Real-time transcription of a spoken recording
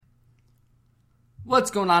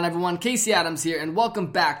What's going on, everyone? Casey Adams here, and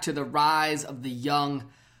welcome back to the Rise of the Young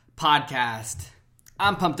podcast.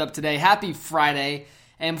 I'm pumped up today. Happy Friday.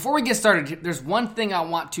 And before we get started, there's one thing I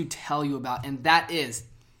want to tell you about, and that is,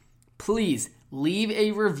 please leave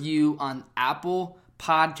a review on Apple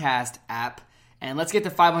Podcast app, and let's get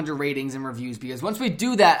to 500 ratings and reviews, because once we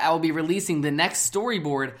do that, I will be releasing the next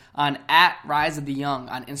storyboard on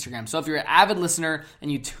 @RiseOfTheYoung on Instagram. So if you're an avid listener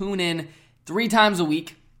and you tune in 3 times a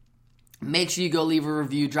week, make sure you go leave a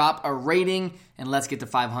review, drop a rating, and let's get to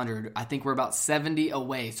 500. I think we're about 70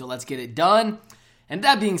 away, so let's get it done. And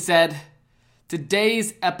that being said,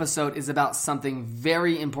 today's episode is about something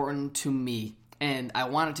very important to me, and I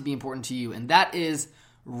want it to be important to you, and that is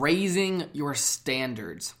raising your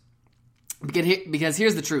standards. Because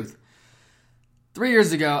here's the truth. 3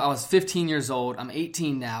 years ago, I was 15 years old. I'm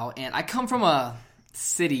 18 now, and I come from a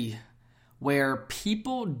city where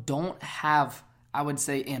people don't have, I would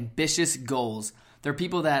say, ambitious goals. They're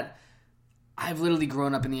people that I've literally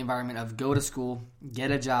grown up in the environment of go to school, get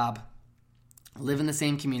a job, live in the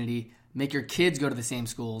same community, make your kids go to the same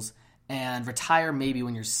schools, and retire maybe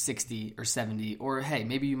when you're 60 or 70, or hey,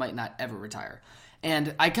 maybe you might not ever retire.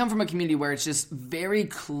 And I come from a community where it's just very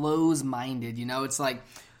close-minded, you know? It's like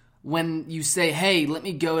when you say, hey, let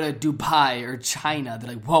me go to Dubai or China,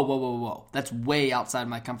 they're like, whoa. That's way outside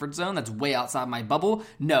my comfort zone. That's way outside my bubble.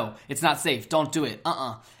 No, it's not safe. Don't do it.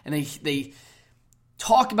 And they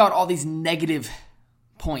talk about all these negative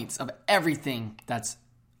points of everything that's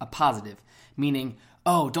a positive, meaning,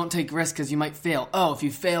 oh, don't take risks because you might fail. Oh, if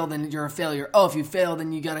you fail, then you're a failure. Oh, if you fail,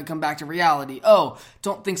 then you got to come back to reality. Oh,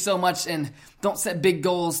 don't think so much and don't set big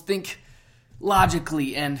goals. Think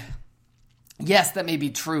logically. And yes, that may be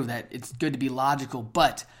true, that it's good to be logical,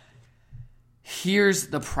 but here's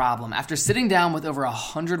the problem. After sitting down with over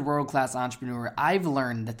 100 world-class entrepreneurs, I've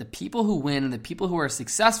learned that the people who win and the people who are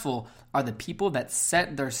successful are the people that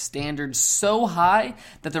set their standards so high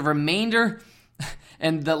that the remainder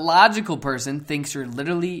and the logical person thinks you're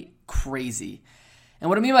literally crazy. And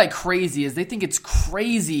what I mean by crazy is they think it's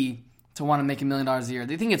crazy to want to make $1 million a year.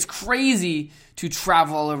 They think it's crazy to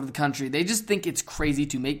travel all over the country. They just think it's crazy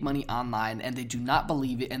to make money online, and they do not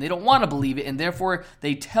believe it, and they don't want to believe it, and therefore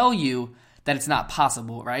they tell you that it's not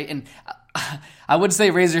possible, right? And I would say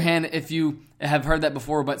raise your hand if you have heard that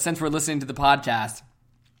before, but since we're listening to the podcast,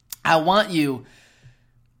 I want you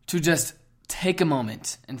to just take a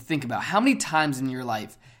moment and think about how many times in your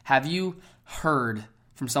life have you heard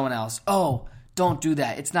from someone else, oh, don't do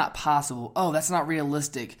that. It's not possible. Oh, that's not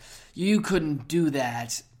realistic. You couldn't do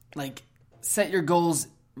that. Like, set your goals,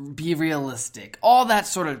 be realistic. All that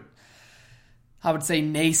sort of, I would say,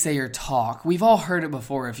 naysayer talk. We've all heard it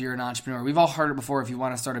before if you're an entrepreneur. We've all heard it before if you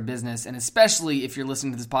want to start a business, and especially if you're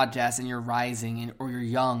listening to this podcast and you're rising or you're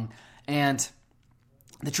young. And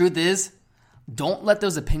the truth is, don't let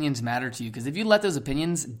those opinions matter to you, because if you let those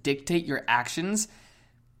opinions dictate your actions,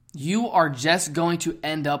 you are just going to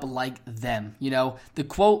end up like them. You know, the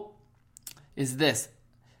quote is this,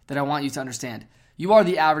 that I want you to understand. You are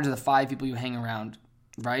the average of the 5 people you hang around,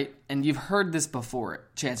 right? And you've heard this before,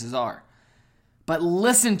 chances are. But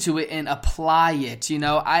listen to it and apply it. You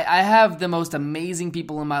know, I have the most amazing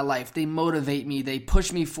people in my life. They motivate me. They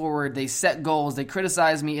push me forward. They set goals. They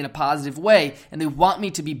criticize me in a positive way, and they want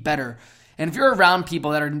me to be better. And if you're around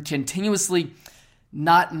people that are continuously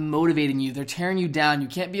not motivating you, they're tearing you down, you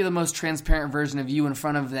can't be the most transparent version of you in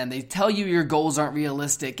front of them, they tell you your goals aren't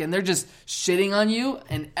realistic, and they're just shitting on you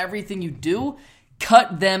and everything you do,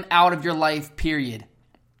 cut them out of your life, period.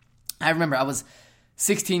 I remember I was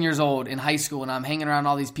 16 years old in high school, and I'm hanging around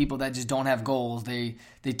all these people that just don't have goals. They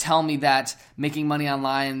tell me that making money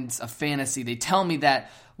online is a fantasy. They tell me that,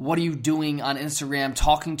 what are you doing on Instagram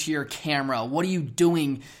talking to your camera? What are you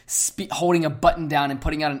doing holding a button down and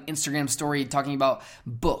putting out an Instagram story talking about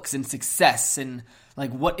books and success? And like,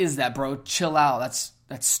 what is that, bro? Chill out. That's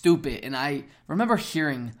stupid. And I remember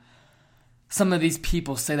hearing some of these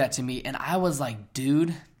people say that to me, and I was like,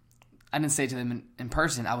 dude, I didn't say it to them in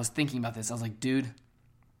person. I was thinking about this. I was like, dude,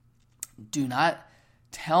 do not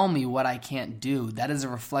tell me what I can't do. That is a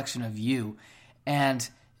reflection of you. And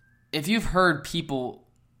if you've heard people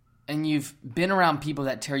and you've been around people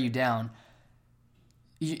that tear you down,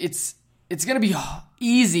 it's going to be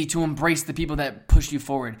easy to embrace the people that push you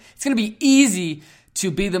forward. It's going to be easy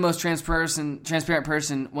to be the most transparent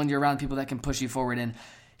person when you're around people that can push you forward. And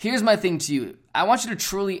here's my thing to you. I want you to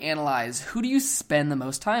truly analyze, who do you spend the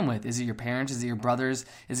most time with? Is it your parents? Is it your brothers?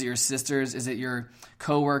 Is it your sisters? Is it your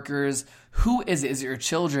coworkers? Who is it? Is it your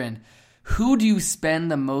children? Who do you spend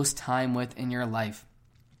the most time with in your life?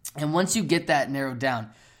 And once you get that narrowed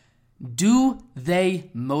down, do they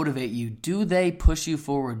motivate you? Do they push you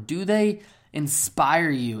forward? Do they inspire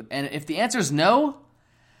you? And if the answer is no,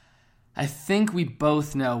 I think we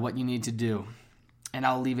both know what you need to do. And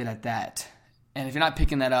I'll leave it at that. And if you're not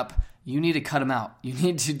picking that up, you need to cut them out. You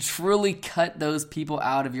need to truly cut those people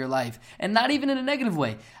out of your life. And not even in a negative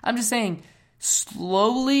way. I'm just saying,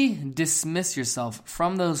 slowly dismiss yourself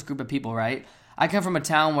from those group of people, right? I come from a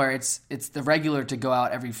town where it's the regular to go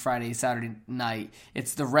out every Friday, Saturday night.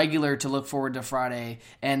 It's the regular to look forward to Friday.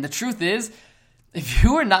 And the truth is, if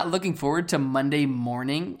you are not looking forward to Monday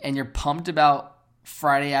morning and you're pumped about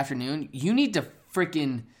Friday afternoon, you need to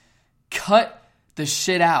freaking cut the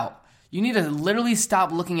shit out. You need to literally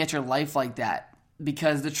stop looking at your life like that,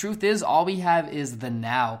 because the truth is, all we have is the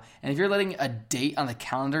now. And if you're letting a date on the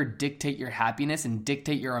calendar dictate your happiness and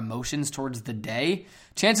dictate your emotions towards the day,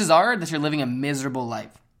 chances are that you're living a miserable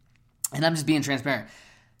life. And I'm just being transparent,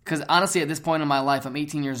 because honestly, at this point in my life, I'm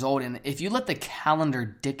 18 years old, and if you let the calendar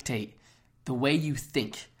dictate the way you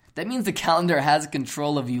think, that means the calendar has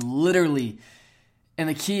control of you, literally. And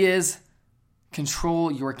the key is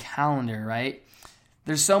control your calendar, right?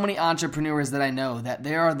 There's so many entrepreneurs that I know that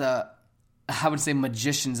they are I would say,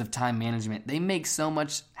 magicians of time management. They make so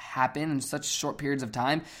much happen in such short periods of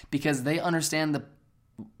time because they understand the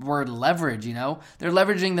word leverage, you know? They're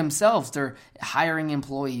leveraging themselves. They're hiring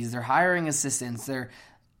employees. They're hiring assistants. They're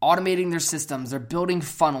automating their systems. They're building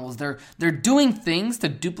funnels. They're doing things to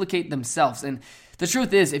duplicate themselves. And the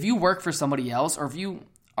truth is, if you work for somebody else, or if you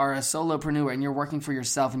are a solopreneur and you're working for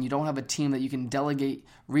yourself and you don't have a team that you can delegate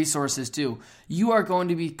resources to, you are going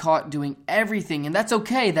to be caught doing everything. And that's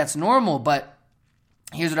okay. That's normal. But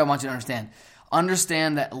here's what I want you to understand.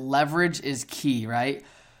 Understand that leverage is key, right?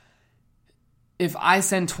 If I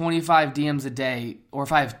send 25 DMs a day, or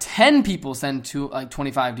if I have 10 people send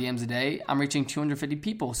 25 DMs a day, I'm reaching 250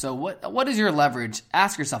 people. So what is your leverage?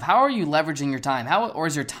 Ask yourself, how are you leveraging your time? Or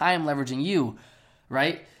is your time leveraging you,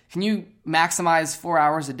 right? Can you maximize 4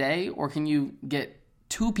 hours a day, or can you get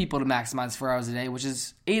 2 people to maximize 4 hours a day, which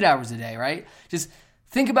is 8 hours a day, right? Just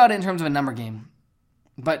think about it in terms of a number game.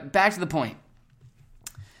 But back to the point.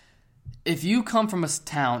 If you come from a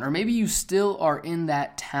town, or maybe you still are in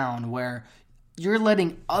that town where you're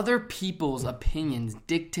letting other people's opinions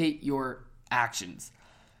dictate your actions,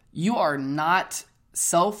 you are not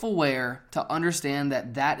self-aware to understand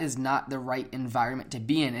that that is not the right environment to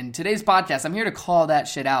be in. In today's podcast, I'm here to call that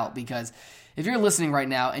shit out, because if you're listening right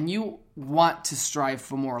now and you want to strive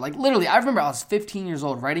for more, like literally, I remember I was 15 years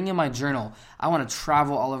old writing in my journal, I want to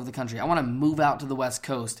travel all over the country. I want to move out to the West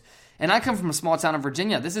Coast. And I come from a small town in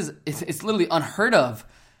Virginia. It's literally unheard of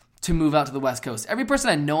to move out to the West Coast. Every person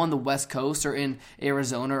I know on the West Coast, or in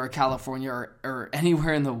Arizona or California or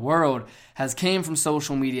anywhere in the world, has came from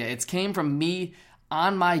social media. It's came from me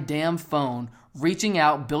on my damn phone, reaching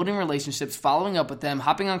out, building relationships, following up with them,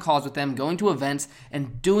 hopping on calls with them, going to events,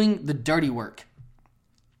 and doing the dirty work.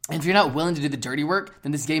 And if you're not willing to do the dirty work,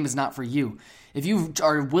 then this game is not for you. If you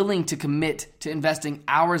are willing to commit to investing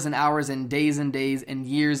hours and hours and days and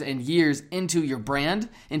years and years into your brand,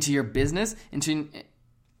 into your business, into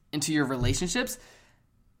your relationships,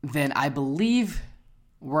 then I believe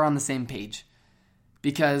we're on the same page.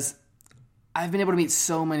 Because I've been able to meet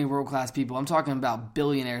so many world-class people. I'm talking about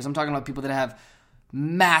billionaires. I'm talking about people that have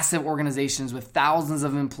massive organizations with thousands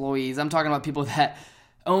of employees. I'm talking about people that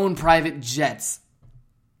own private jets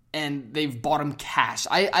and they've bought them cash.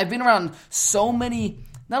 I've been around so many,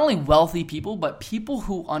 not only wealthy people, but people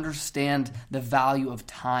who understand the value of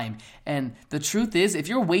time. And the truth is, if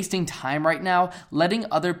you're wasting time right now, letting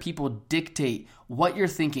other people dictate what you're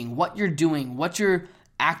thinking, what you're doing, what you're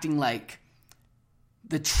acting like,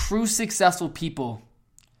 the true successful people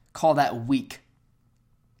call that weak.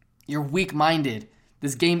 You're weak-minded.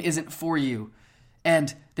 This game isn't for you.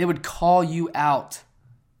 And they would call you out.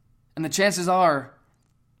 And the chances are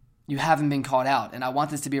you haven't been called out. And I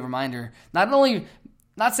want this to be a reminder.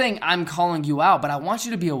 Not saying I'm calling you out, but I want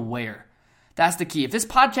you to be aware. That's the key. If this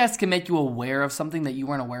podcast can make you aware of something that you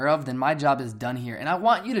weren't aware of, then my job is done here. And I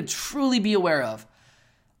want you to truly be aware of,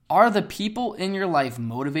 are the people in your life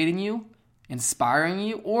motivating you, inspiring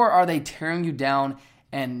you, or are they tearing you down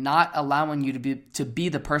and not allowing you to be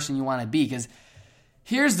the person you want to be? Because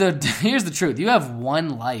here's the truth. You have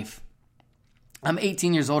one life. I'm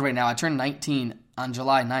 18 years old right now. I turned 19 on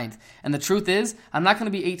July 9th. And the truth is, I'm not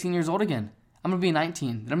going to be 18 years old again. I'm going to be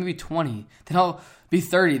 19. Then I'm going to be 20. Then I'll be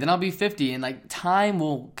 30. Then I'll be 50. And time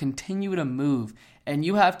will continue to move. And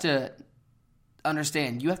you have to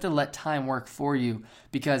understand, you have to let time work for you.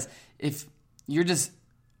 Because if you're just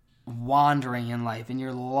wandering in life and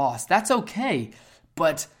you're lost, that's okay.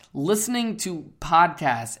 But listening to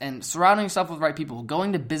podcasts and surrounding yourself with the right people,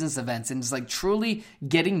 going to business events, and just truly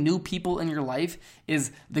getting new people in your life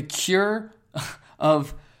is the cure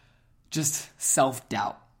of just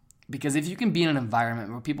self-doubt. Because if you can be in an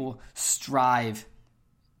environment where people strive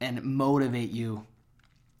and motivate you,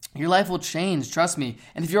 your life will change, trust me.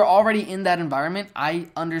 And if you're already in that environment, I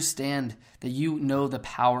understand that you know the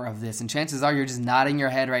power of this. And chances are you're just nodding your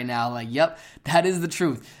head right now like, yep, that is the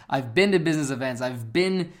truth. I've been to business events. I've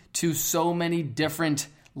been to so many different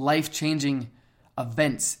life-changing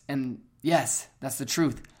events. And yes, that's the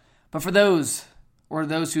truth. But for those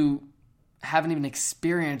who haven't even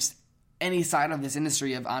experienced any side of this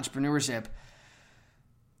industry of entrepreneurship,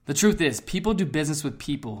 the truth is people do business with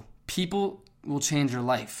people. People will change your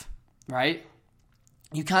life, right?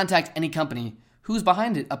 You contact any company, who's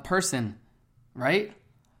behind it? A person, right?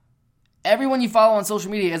 Everyone you follow on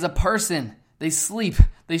social media is a person. They sleep,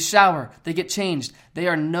 they shower, they get changed. They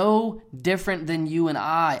are no different than you and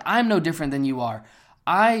I. I'm no different than you are.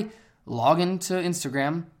 I log into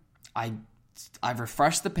Instagram, I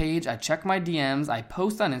refresh the page, I check my DMs, I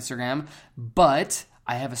post on Instagram, but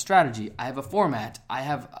I have a strategy, I have a format, I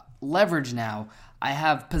have leverage now, I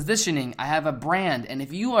have positioning, I have a brand. And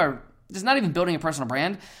if you are just not even building a personal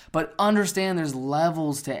brand, but understand there's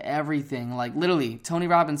levels to everything. Like literally, Tony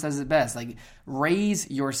Robbins says it best, like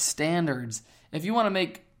raise your standards. If you want to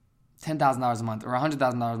make $10,000 a month or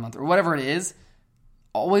 $100,000 a month or whatever it is,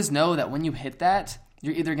 always know that when you hit that,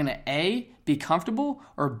 you're either going to A, be comfortable,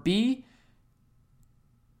 or B,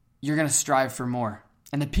 you're going to strive for more.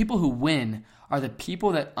 And the people who win are the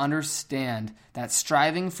people that understand that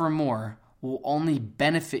striving for more will only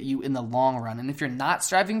benefit you in the long run. And if you're not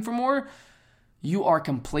striving for more, you are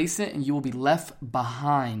complacent and you will be left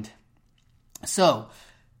behind. So,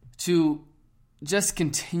 to just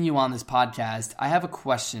continue on this podcast, I have a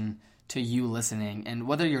question to you listening. And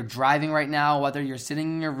whether you're driving right now, whether you're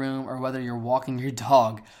sitting in your room, or whether you're walking your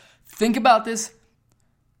dog, think about this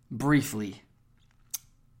briefly.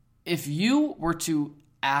 If you were to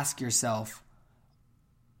ask yourself,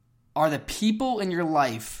 are the people in your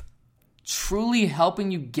life truly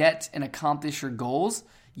helping you get and accomplish your goals?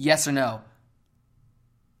 Yes or no?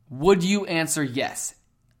 Would you answer yes?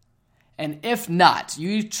 And if not,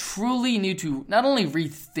 you truly need to not only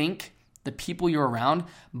rethink the people you're around,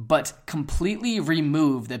 but completely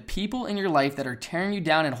remove the people in your life that are tearing you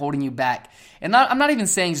down and holding you back. And I'm not even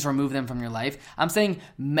saying just remove them from your life. I'm saying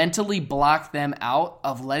mentally block them out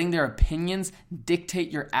of letting their opinions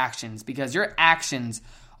dictate your actions, because your actions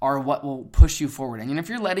are what will push you forward. And if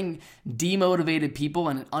you're letting demotivated people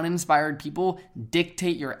and uninspired people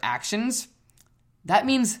dictate your actions, that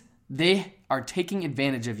means they are taking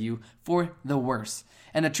advantage of you for the worse.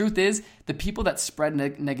 And the truth is, the people that spread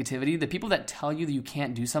negativity, the people that tell you that you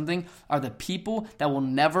can't do something, are the people that will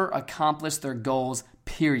never accomplish their goals,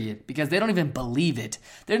 period. Because they don't even believe it.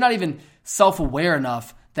 They're not even self-aware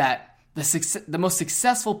enough that the most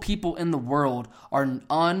successful people in the world are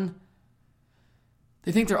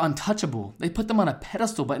they think they're untouchable. They put them on a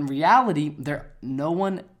pedestal, but in reality, they're no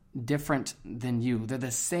one different than you. They're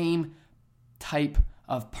the same type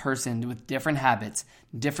of person with different habits,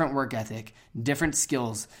 different work ethic, different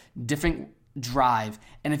skills, different drive.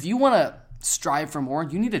 And if you want to strive for more,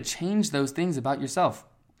 you need to change those things about yourself.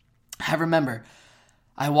 I remember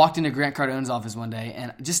I walked into Grant Cardone's office one day,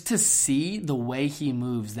 and just to see the way he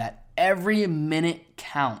moves, that every minute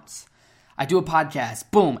counts. I do a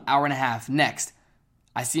podcast, boom, hour and a half, next.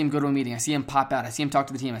 I see him go to a meeting. I see him pop out. I see him talk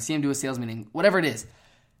to the team. I see him do a sales meeting, whatever it is.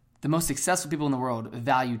 The most successful people in the world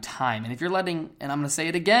value time. And if you're letting, and I'm going to say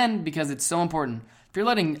it again because it's so important, if you're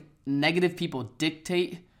letting negative people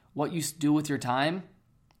dictate what you do with your time,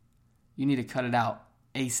 you need to cut it out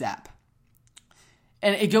ASAP.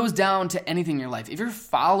 And it goes down to anything in your life. If you're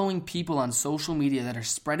following people on social media that are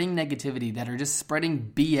spreading negativity, that are just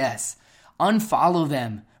spreading BS, unfollow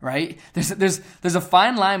them, right? There's a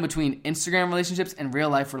fine line between Instagram relationships and real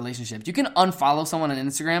life relationships. You can unfollow someone on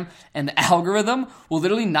Instagram and the algorithm will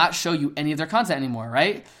literally not show you any of their content anymore,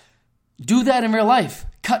 right? Do that in real life.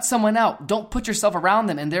 Cut someone out. Don't put yourself around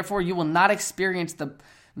them, and therefore you will not experience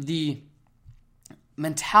the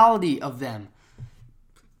mentality of them.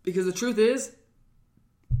 Because the truth is,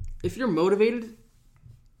 if you're motivated,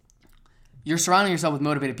 you're surrounding yourself with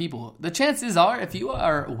motivated people. The chances are, if you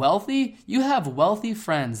are wealthy, you have wealthy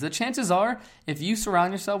friends. The chances are, if you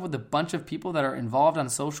surround yourself with a bunch of people that are involved on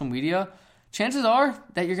social media, chances are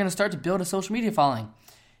that you're going to start to build a social media following.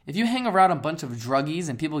 If you hang around a bunch of druggies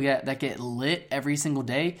and people that get lit every single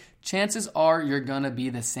day, chances are you're going to be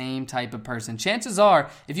the same type of person. Chances are,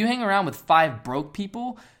 if you hang around with 5 broke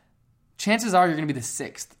people, chances are you're going to be the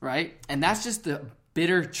 6th, right? And that's just the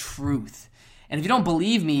bitter truth. And if you don't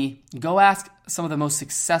believe me, go ask some of the most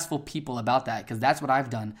successful people about that, because that's what I've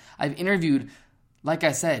done. I've interviewed like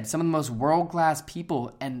I said, some of the most world-class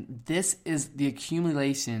people, and this is the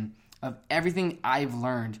accumulation of everything I've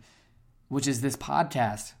learned, which is this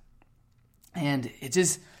podcast. And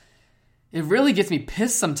it really gets me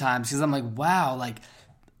pissed sometimes because I'm like, wow, like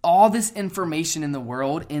all this information in the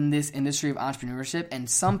world in this industry of entrepreneurship, and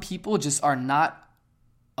some people just are not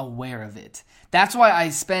aware of it. That's why I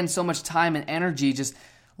spend so much time and energy just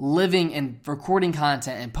living and recording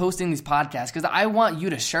content and posting these podcasts, because I want you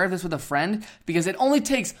to share this with a friend, because it only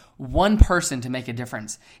takes one person to make a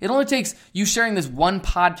difference. It only takes you sharing this one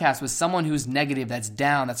podcast with someone who's negative, that's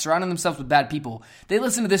down, that's surrounding themselves with bad people. They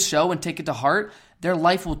listen to this show and take it to heart, their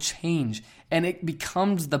life will change, and it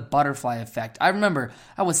becomes the butterfly effect. I remember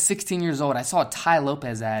I was 16 years old. I saw a Tai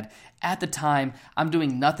Lopez ad. At the time, I'm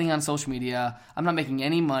doing nothing on social media. I'm not making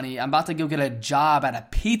any money. I'm about to go get a job at a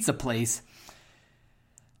pizza place.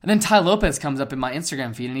 And then Tai Lopez comes up in my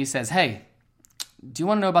Instagram feed and he says, hey, do you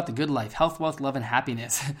want to know about the good life? Health, wealth, love, and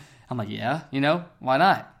happiness. I'm like, yeah, why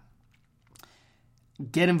not?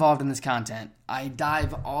 Get involved in this content. I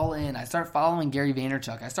dive all in. I start following Gary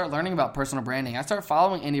Vaynerchuk. I start learning about personal branding. I start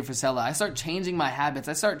following Andy Frisella. I start changing my habits.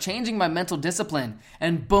 I start changing my mental discipline.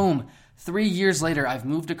 And boom, 3 years later, I've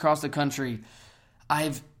moved across the country.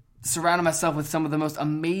 I've surrounded myself with some of the most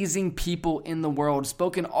amazing people in the world,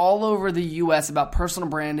 spoken all over the U.S. about personal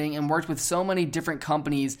branding, and worked with so many different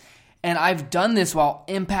companies. And I've done this while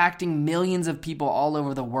impacting millions of people all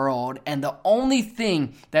over the world. And the only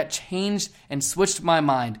thing that changed and switched my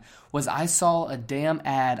mind was I saw a damn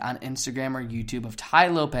ad on Instagram or YouTube of Tai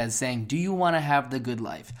Lopez saying, do you want to have the good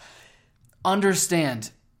life?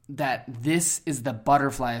 Understand that this is the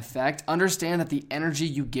butterfly effect. Understand that the energy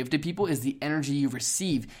you give to people is the energy you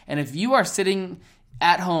receive. And if you are sitting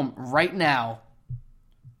at home right now,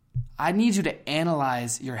 I need you to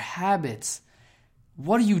analyze your habits.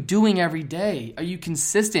 What are you doing every day? Are you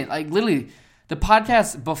consistent? Like literally, the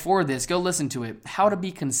podcast before this, go listen to it. How to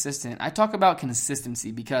be consistent. I talk about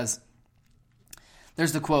consistency because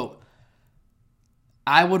there's the quote,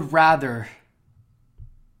 I'm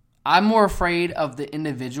more afraid of the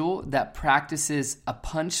individual that practices a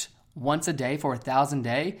punch once a day for 1,000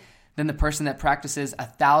 days than the person that practices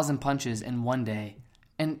 1,000 punches in one day.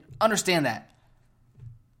 And understand that.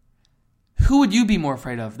 Who would you be more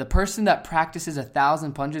afraid of? The person that practices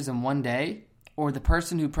 1,000 punches in one day, or the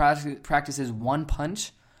person who practices one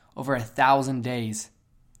punch over 1,000 days?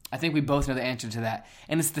 I think we both know the answer to that.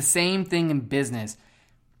 And it's the same thing in business.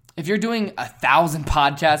 If you're doing 1,000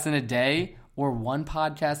 podcasts in a day, or one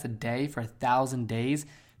podcast a day for 1,000 days,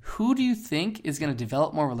 who do you think is going to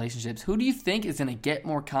develop more relationships? Who do you think is going to get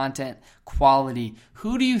more content quality?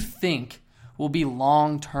 Who do you think will be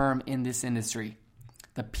long-term in this industry?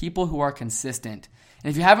 The people who are consistent.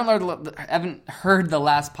 And if you haven't heard the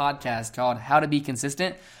last podcast called How to Be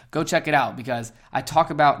Consistent, go check it out, because I talk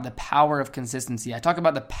about the power of consistency. I talk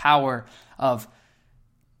about the power of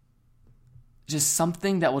just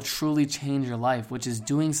something that will truly change your life, which is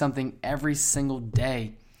doing something every single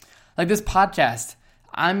day. Like this podcast,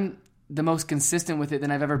 I'm the most consistent with it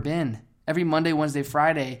than I've ever been. Every Monday, Wednesday,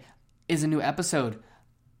 Friday is a new episode.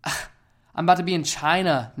 I'm about to be in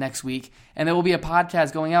China next week, and there will be a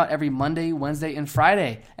podcast going out every Monday, Wednesday, and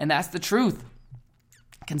Friday. And that's the truth.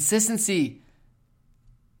 Consistency.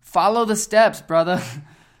 Follow the steps, brother.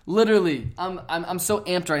 Literally, I'm so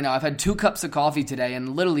amped right now. I've had 2 cups of coffee today,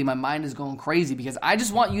 and literally my mind is going crazy because I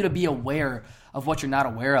just want you to be aware of what you're not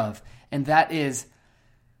aware of. And that is,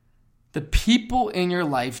 the people in your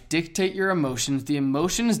life dictate your emotions. The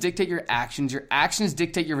emotions dictate your actions. Your actions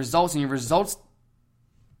dictate your results, and your results,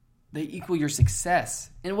 they equal your success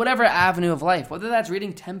in whatever avenue of life, whether that's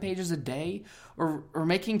reading 10 pages a day or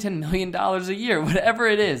making $10 million a year, whatever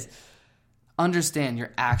it is. Understand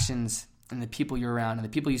your actions and the people you're around and the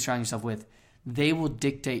people you surround yourself with, they will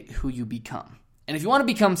dictate who you become. And if you want to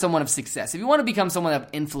become someone of success, if you want to become someone of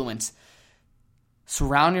influence,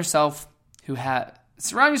 surround yourself with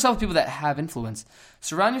people that have influence.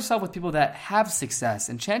 Surround yourself with people that have success,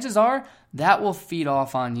 and chances are that will feed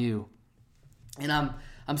off on you. And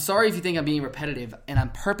I'm sorry if you think I'm being repetitive, and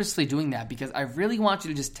I'm purposely doing that because I really want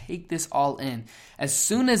you to just take this all in. As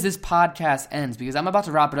soon as this podcast ends, because I'm about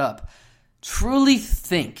to wrap it up, truly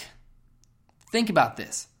think about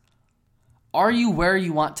this. Are you where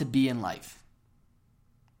you want to be in life?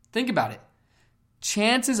 Think about it.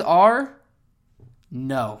 Chances are,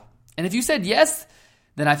 no. And if you said yes,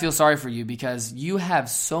 then I feel sorry for you because you have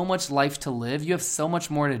so much life to live. You have so much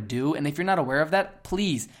more to do. And if you're not aware of that,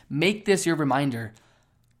 please make this your reminder.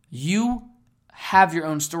 You have your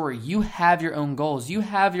own story. You have your own goals. You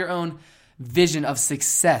have your own vision of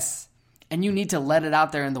success. And you need to let it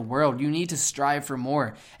out there in the world. You need to strive for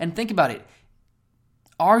more. And think about it.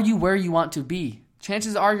 Are you where you want to be?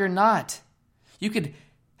 Chances are you're not. You could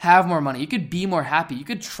have more money. You could be more happy. You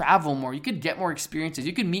could travel more. You could get more experiences.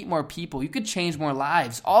 You could meet more people. You could change more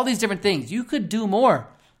lives. All these different things. You could do more.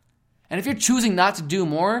 And if you're choosing not to do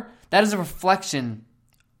more, that is a reflection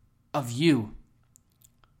of you.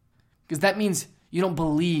 Because that means you don't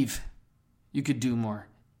believe you could do more.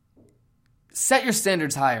 Set your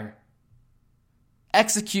standards higher.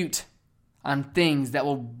 Execute on things that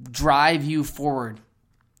will drive you forward.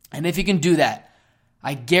 And if you can do that,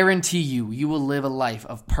 I guarantee you will live a life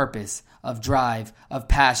of purpose, of drive, of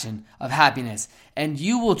passion, of happiness. And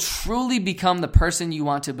you will truly become the person you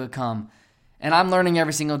want to become. And I'm learning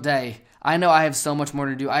every single day. I know I have so much more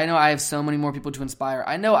to do. I know I have so many more people to inspire.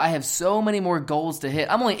 I know I have so many more goals to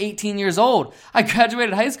hit. I'm only 18 years old. I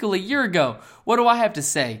graduated high school a year ago. What do I have to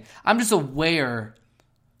say? I'm just aware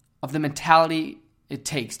of the mentality it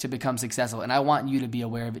takes to become successful. And I want you to be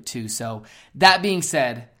aware of it too. So that being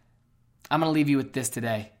said, I'm going to leave you with this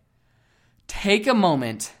today. Take a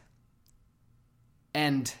moment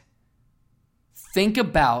and think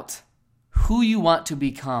about who you want to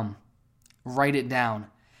become. Write it down.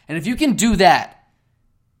 And if you can do that,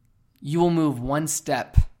 you will move one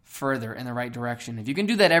step further in the right direction. If you can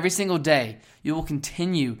do that every single day, you will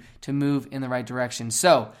continue to move in the right direction.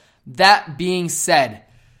 So, that being said,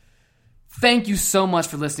 thank you so much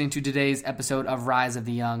for listening to today's episode of Rise of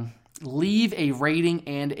the Young. Leave a rating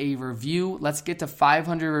and a review. Let's get to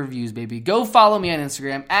 500 reviews, baby. Go follow me on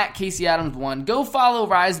Instagram at CaseyAdams1. Go follow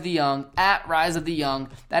Rise of the Young at Rise of the Young.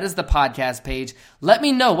 That is the podcast page. Let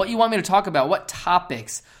me know what you want me to talk about, what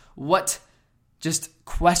topics, what just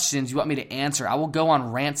questions you want me to answer. I will go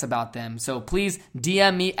on rants about them. So please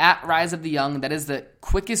DM me at Rise of the Young. That is the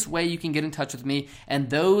quickest way you can get in touch with me. And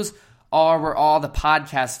those are where all the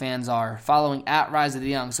podcast fans are, following at Rise of the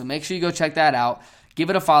Young. So make sure you go check that out. Give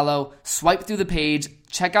it a follow, swipe through the page,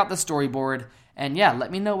 check out the storyboard, and yeah, let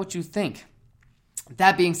me know what you think.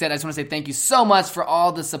 That being said, I just want to say thank you so much for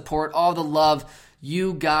all the support, all the love.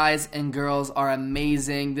 You guys and girls are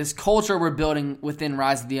amazing. This culture we're building within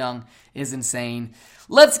Rise of the Young is insane.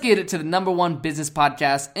 Let's get it to the #1 business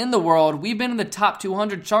podcast in the world. We've been in the top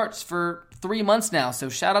 200 charts for 3 months now, so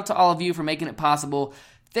shout out to all of you for making it possible.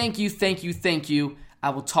 Thank you, thank you, thank you.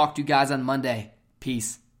 I will talk to you guys on Monday.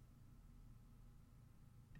 Peace.